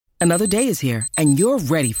Another day is here, and you're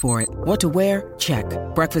ready for it. What to wear? Check.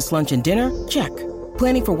 Breakfast, lunch, and dinner? Check.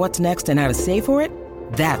 Planning for what's next and how to save for it?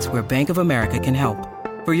 That's where Bank of America can help.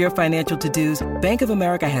 For your financial to-dos, Bank of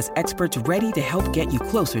America has experts ready to help get you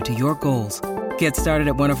closer to your goals. Get started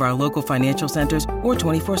at one of our local financial centers or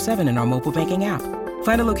 24/7 in our mobile banking app.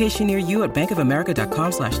 Find a location near you at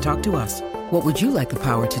bankofamerica.com/talktous. What would you like the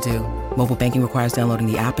power to do? Mobile banking requires downloading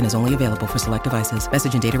the app and is only available for select devices.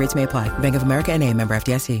 Message and data rates may apply. Bank of America N.A., member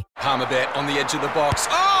FDIC. Palmerbet on the edge of the box.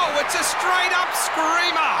 Oh, it's a straight-up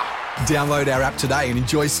screamer! Download our app today and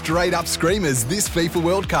enjoy straight-up screamers this FIFA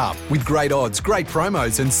World Cup with great odds, great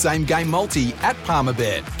promos and same-game multi at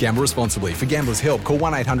Palmerbet. Gamble responsibly. For Gamblers' Help, call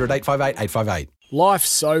 1-800-858-858. Life's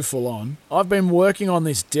so full on. I've been working on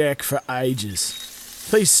this deck for ages.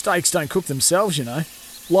 These steaks don't cook themselves, you know.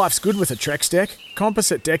 Life's good with a Trex deck.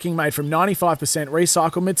 Composite decking made from 95%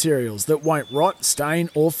 recycled materials that won't rot, stain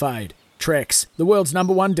or fade. Trex, the world's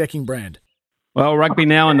 #1 decking brand. Well, rugby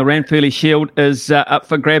now and the Ranfurly Shield is up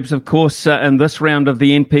for grabs, of course, in this round of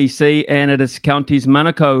the NPC, and it is Counties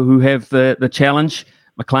Manukau who have the challenge,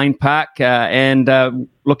 McLean Park, and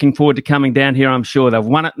looking forward to coming down here, I'm sure. They've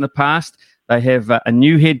won it in the past. They have a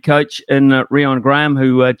new head coach in Rion Graham,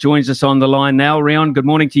 who joins us on the line now. Rion, good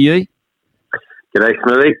morning to you. G'day,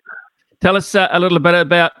 Smithy. Tell us a little bit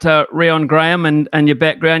about Rion Graham and your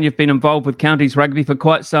background. You've been involved with Counties Rugby for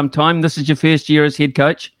quite some time. This is your first year as head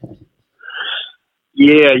coach?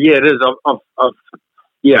 Yeah, it is. I've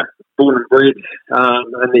born and bred in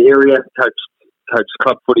the area. Coached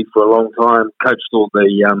club footy for a long time. Coached all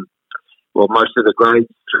the most of the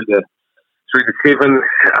grades through the sevens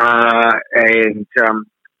and the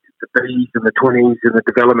Bs and the 20s and the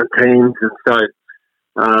development teams, and so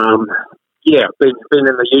been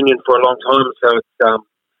in the union for a long time. So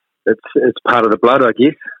it's part of the blood, I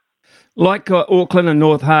guess. Like Auckland and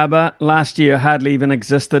North Harbour, last year hardly even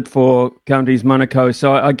existed for Counties Manukau.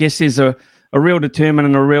 So I guess there's a real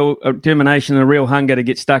determination and a real hunger to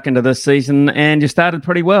get stuck into this season, and you started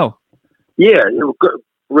pretty well. Yeah,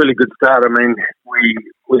 really good start. I mean, we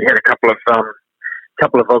had a couple of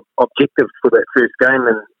objectives for that first game,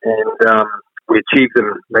 and we achieved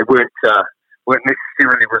them. They weren't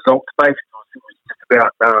necessarily results based. It was just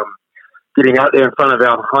about getting out there in front of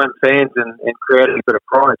our home fans and creating a bit of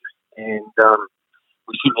pride. And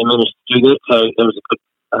we certainly managed to do that. So it was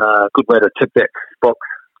a good way to tick that box.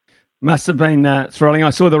 Must have been thrilling. I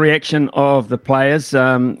saw the reaction of the players,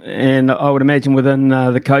 and I would imagine within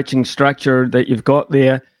the coaching structure that you've got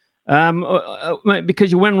there,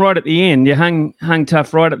 because you went right at the end. You hung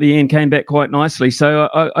tough right at the end, came back quite nicely. So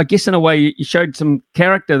I guess in a way you showed some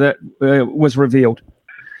character that was revealed.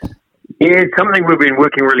 Yeah, it's something we've been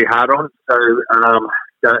working really hard on. So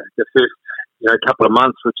the first couple of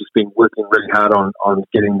months, we've just been working really hard on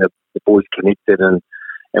getting the boys connected and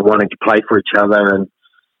wanting to play for each other,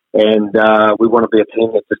 and we want to be a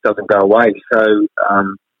team that just doesn't go away. So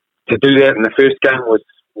to do that in the first game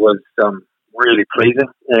was really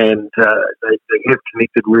pleasing, and they have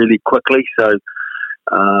connected really quickly. So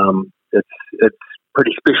it's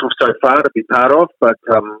pretty special so far to be part of, but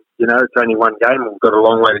it's only one game. We've got a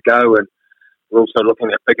long way to go, and we're also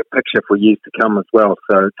looking at bigger picture for years to come as well.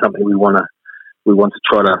 So it's something we want to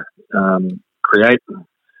try to create and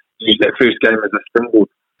use that first game as a springboard.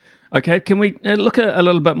 Okay, can we look a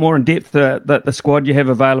little bit more in depth at the squad you have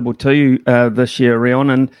available to you this year, Rion?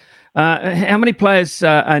 And how many players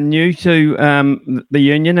are new to the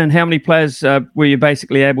union, and how many players were you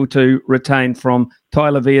basically able to retain from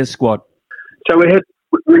Tyler Veer's squad? So we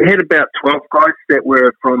had about 12 guys that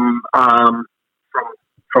were from Thai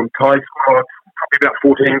squad, probably about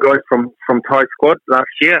 14 guys from Thai squad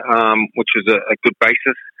last year, which was a good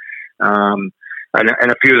basis, and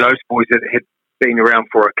a few of those boys that had been around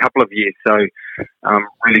for a couple of years. So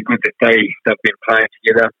really good that they've been playing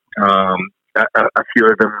together. A few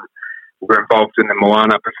of them were involved in the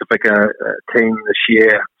Moana Pacifica team this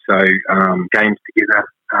year, so games together,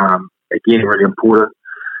 again, really important.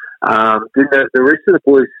 Then the rest of the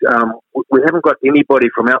boys, we haven't got anybody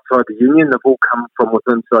from outside the union. They've all come from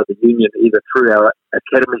within inside the union, either through our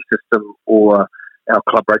academy system or our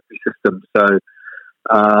club rugby system. So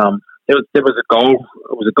there was a goal.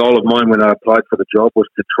 It was a goal of mine when I applied for the job, was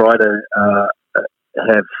to try to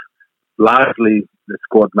have largely the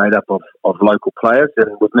squad made up of local players,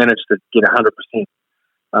 and we've managed to get 100%.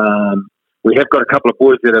 We have got a couple of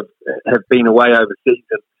boys that have been away overseas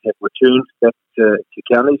and have returned back to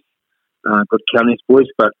counties, good counties boys,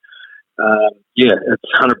 but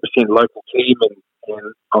it's 100% local team,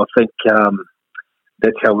 and I think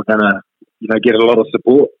that's how we're going to get a lot of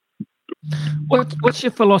support. What's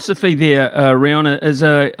your philosophy there, Rion? Is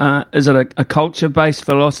it a culture-based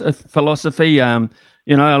philosophy? A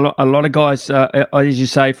lot of guys, as you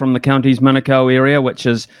say, from the county's Manukau area, which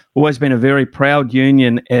has always been a very proud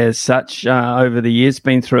union as such over the years,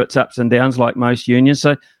 been through its ups and downs like most unions.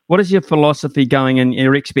 So what is your philosophy going and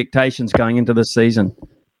your expectations going into this season?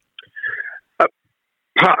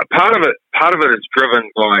 Part of it is driven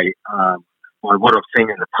by what I've seen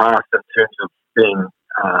in the past in terms of being,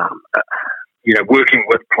 working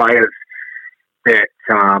with players that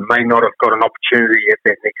may not have got an opportunity at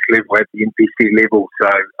that next level, at the NPC level. So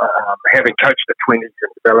having coached the 20s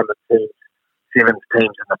and development teams, sevens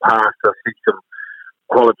teams in the past, I see some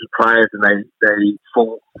quality players and they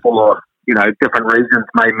for different reasons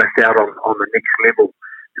may miss out on the next level.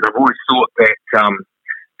 And I've always thought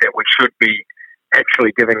that we should be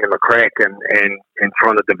actually giving them a crack and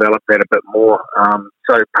trying to develop that a bit more.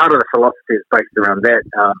 So part of the philosophy is based around that.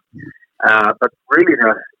 But really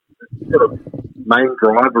the sort of main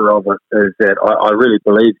driver of it is that I really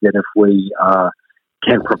believe that if we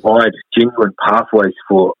can provide genuine pathways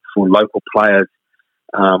for local players,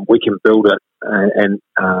 we can build it and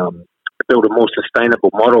build a more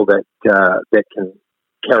sustainable model that can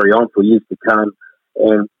carry on for years to come.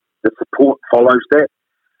 And the support follows that.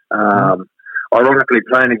 Ironically,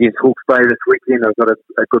 playing against Hawke's Bay this weekend, I've got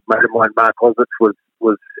a good mate of mine, Mark Oswitz,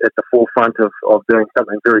 was at the forefront of doing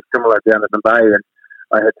something very similar down in the Bay, and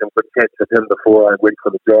I had some good chats with him before I went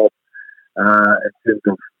for the job in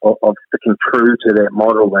terms of sticking true to that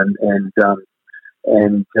model and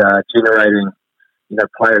generating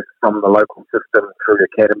players from the local system through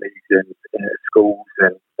academies and schools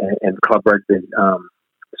and club rugby.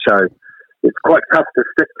 So it's quite tough to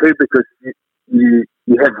stick to because you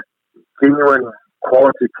have genuine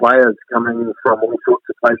quality players coming from all sorts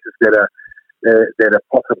of places that are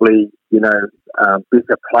possibly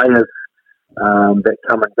better players that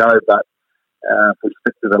come and go, but if we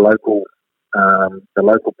stick to the local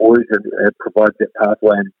boys and it provides that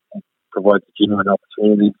pathway and provides genuine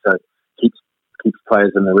opportunities, so keeps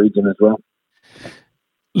players in the region as well.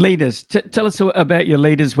 Leaders, tell us about your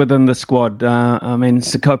leaders within the squad.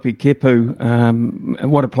 Sekope Kepu,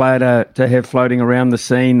 what a player to have floating around the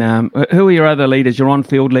scene. Who are your other leaders, your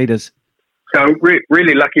on-field leaders? So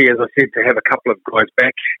really lucky, as I said, to have a couple of guys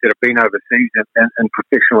back that have been overseas in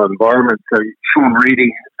professional environments. So Sean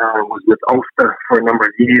Reedy was with Ulster for a number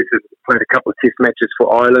of years and played a couple of test matches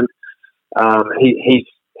for Ireland. He's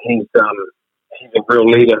a real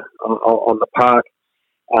leader on the park.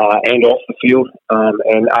 And off the field,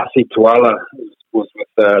 and Asi Tuala was with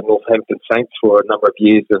Northampton Saints for a number of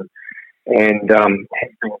years, and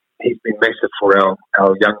he's been massive for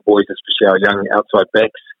our young boys, especially our young outside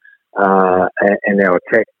backs and our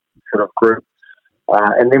attack sort of group.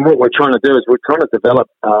 And then what we're trying to do is we're trying to develop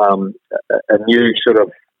a new sort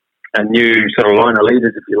of line of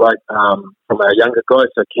leaders, if you like, from our younger guys.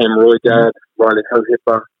 So Cam Roygard, Riley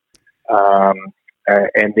Hohepa,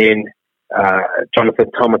 and then Jonathan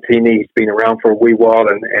Tomatini. He's been around for a wee while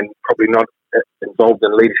and probably not involved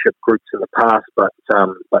in leadership groups in the past, but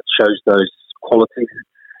shows those qualities.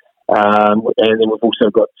 And then we've also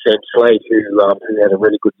got Sam Slade, who had a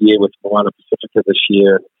really good year with Moana Pacifica this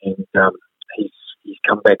year, and he's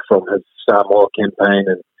come back from his Samoa campaign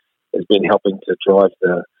and has been helping to drive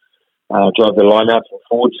the line-out and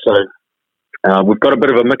forward. So we've got a bit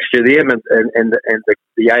of a mixture there, and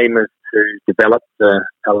the aim is to develop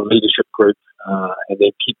our leadership group and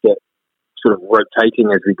then keep that sort of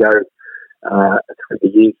rotating as we go through the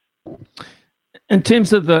years. In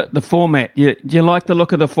terms of the format, do you like the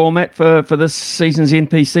look of the format for this season's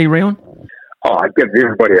NPC, Rion? Oh, I'd give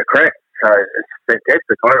everybody a crack. So it's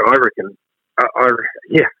fantastic. I reckon. I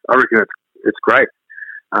reckon it's great.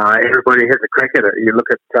 Everybody has a crack at it. You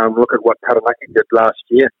look at what Taranaki did last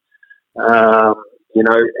year.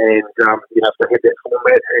 If they had that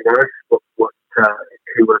format, who knows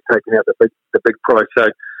who would have taken out the big prize. So,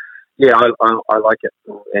 yeah, I like it,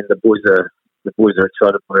 and the boys are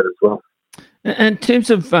excited by it as well. In terms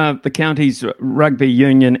of the county's rugby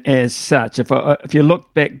union as such, if you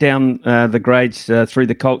look back down the grades through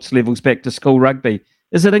the Colts levels back to school rugby,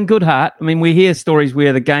 is it in good heart? I mean, we hear stories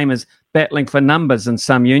where the game is battling for numbers in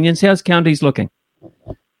some unions. How's counties looking?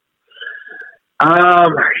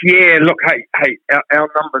 Look, hey, our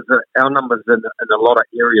numbers in a lot of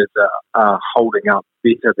areas are holding up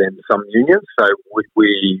better than some unions. So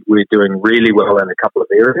we're doing really well in a couple of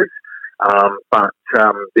areas, but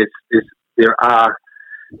there are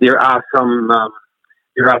some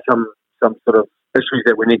sort of issues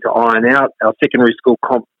that we need to iron out. Our secondary school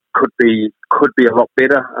comp could be a lot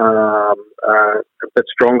better, a bit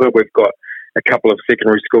stronger. We've got a couple of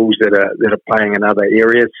secondary schools that are playing in other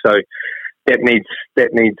areas. So that needs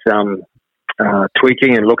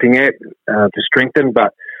tweaking and looking at to strengthen.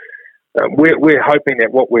 But we're hoping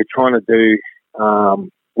that what we're trying to do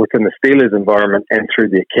within the Steelers environment and through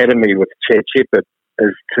the academy with Chad Shepherd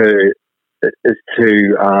is to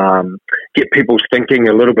get people's thinking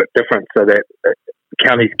a little bit different, so that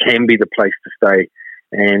counties can be the place to stay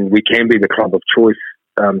and we can be the club of choice.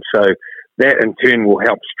 So that in turn will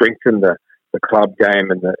help strengthen the club game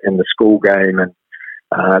and the school game and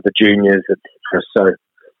the juniors, etc. So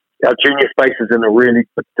our junior space is in a really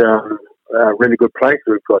good place.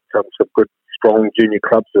 We've got some good, strong junior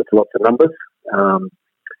clubs with lots of numbers.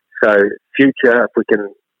 So future, if we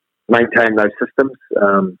can maintain those systems,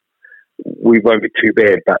 we won't be too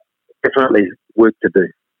bad, but definitely work to do.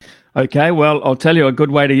 Okay, well, I'll tell you a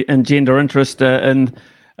good way to engender interest in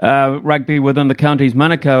rugby within the county's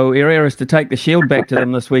Manukau area is to take the Shield back to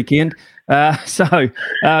them this weekend. So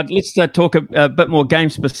let's talk a bit more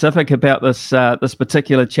game-specific about this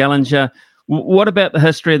particular challenge. What about the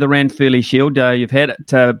history of the Ranfurly Shield? You've had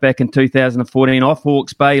it back in 2014 off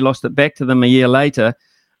Hawke's Bay, lost it back to them a year later.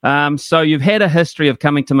 So you've had a history of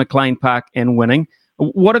coming to McLean Park and winning.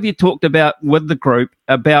 What have you talked about with the group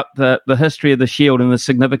about the history of the Shield and the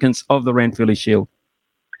significance of the Ranfurly Shield?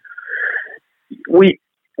 We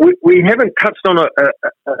haven't touched on a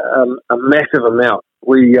massive amount.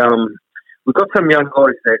 We've got some young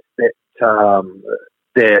guys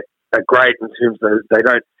that are great in terms of they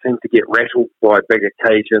don't seem to get rattled by big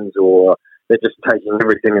occasions, or they're just taking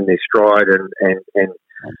everything in their stride and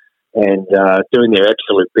doing their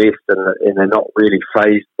absolute best, and they're not really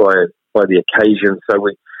fazed by the occasion. So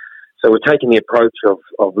we're taking the approach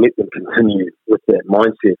of let them continue with that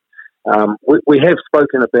mindset. We have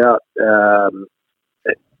spoken about the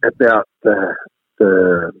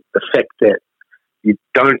fact that you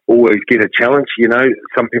don't always get a challenge. You know,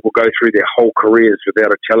 some people go through their whole careers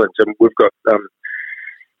without a challenge, and we've got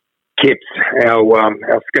Keps,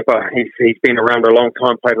 our skipper. He's been around a long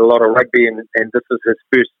time, played a lot of rugby, and this is his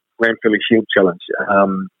first Ranfurly Shield challenge,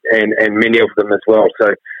 and many of them as well.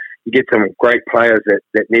 So you get some great players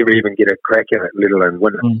that never even get a crack at it, let alone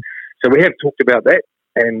win it. So we have talked about that,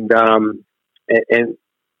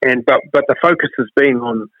 but the focus has been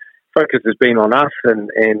on us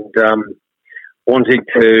and wanting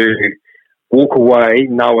to walk away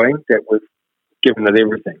knowing that we've given it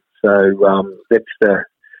everything. So that's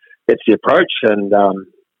the approach, and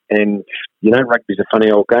you know, rugby's a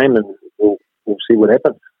funny old game, and we'll see what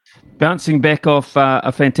happens. Bouncing back off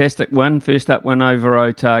a fantastic win, first up win over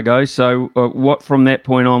Otago. So what from that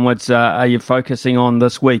point onwards are you focusing on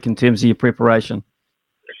this week in terms of your preparation?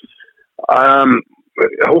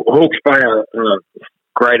 Hawke's Bay are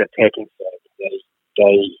great attacking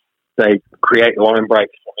side. They create line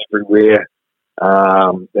breaks from everywhere.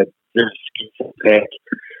 They're very skillful pack.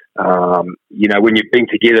 You know, when you've been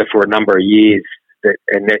together for a number of years,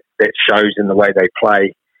 that shows in the way they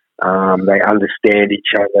play. They understand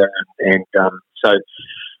each other, and so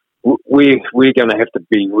we're going to have to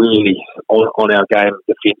be really on our game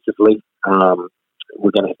defensively.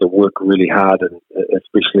 We're going to have to work really hard, and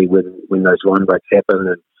especially when those line breaks happen.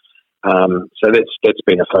 And so that's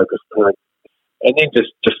been a focus point. And then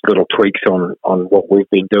just little tweaks on what we've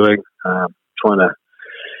been doing, trying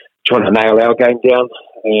to nail our game down.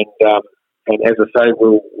 And as I say,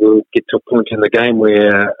 we'll get to a point in the game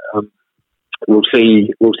where we'll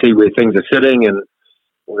see where things are sitting, and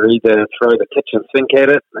we'll either throw the kitchen sink at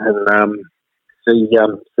it and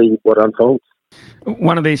see what unfolds.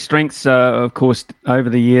 One of their strengths, of course, over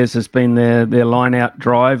the years has been their line-out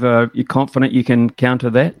drive. You're confident you can counter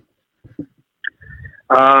that?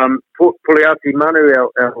 Puliati Manu,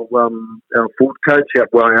 our forward coach,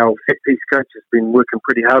 our set-piece coach, has been working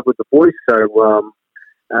pretty hard with the boys. So,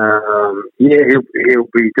 he'll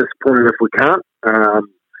be disappointed if we can't.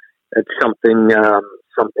 It's something that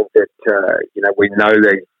we know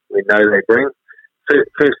they bring.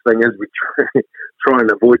 First thing is we try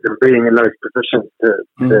and avoid them being in those positions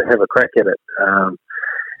to have a crack at it.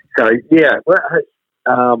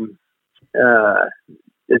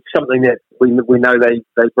 It's something that we know they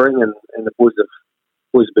bring, and the boys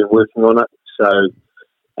have been working on it. So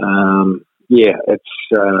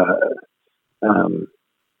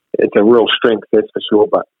it's a real strength, that's for sure.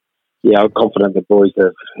 But yeah, I'm confident the boys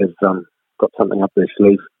have got something up their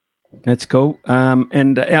sleeve. That's cool.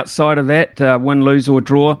 And outside of that, win, lose or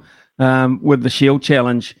draw with the Shield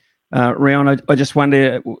Challenge, Rion, I just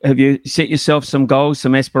wonder, have you set yourself some goals,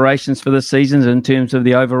 some aspirations for this season in terms of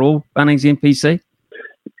the overall Bunnings NPC?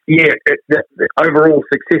 Yeah, the overall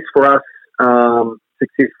success for us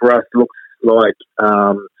looks like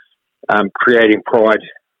creating pride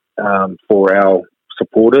for our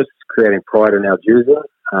supporters, creating pride in our jersey.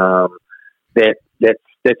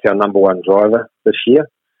 That's our number one driver this year.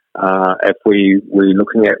 If we're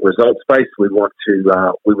looking at results based, we want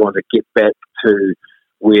to get back to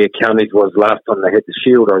where Counties was last time they had the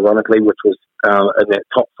Shield, ironically, which was in that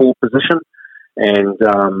top 4 position, and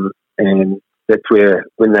that's where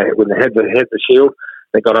when they had the Shield,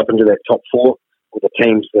 they got up into that top 4 with the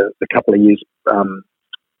teams a couple of years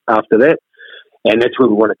after that, and that's where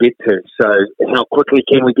we want to get to. So, how quickly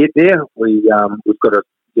can we get there? We've got to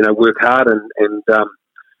work hard and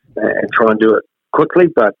try and do it quickly,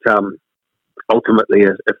 but ultimately,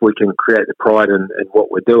 if we can create the pride in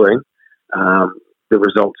what we're doing, the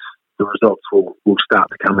results will start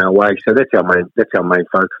to come our way. So that's our main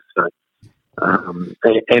focus. So,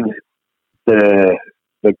 and the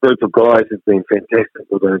group of guys has been fantastic.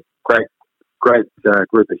 With a great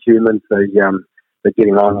group of humans. They're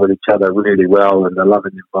getting on with each other really well, and they're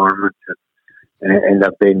loving the environment, and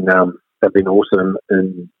they've been awesome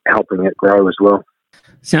in helping it grow as well.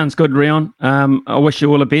 Sounds good, Rion. I wish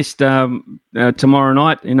you all the best tomorrow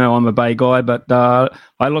night. I'm a Bay guy, but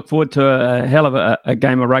I look forward to a hell of a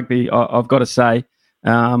game of rugby, I've got to say.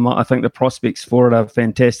 I think the prospects for it are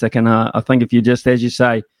fantastic, and I think if you just, as you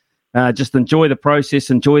say, just enjoy the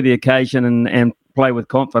process, enjoy the occasion, and play with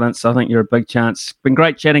confidence, I think you're a big chance. Been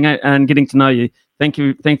great chatting and getting to know you. Thank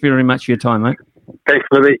you very much for your time, mate. Thanks,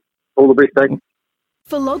 Libby. All the best, mate.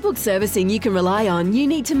 For logbook servicing you can rely on, you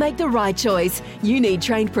need to make the right choice. You need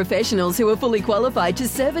trained professionals who are fully qualified to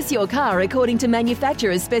service your car according to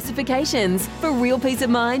manufacturer's specifications. For real peace of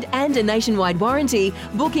mind and a nationwide warranty,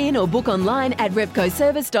 book in or book online at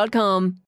repcoservice.com.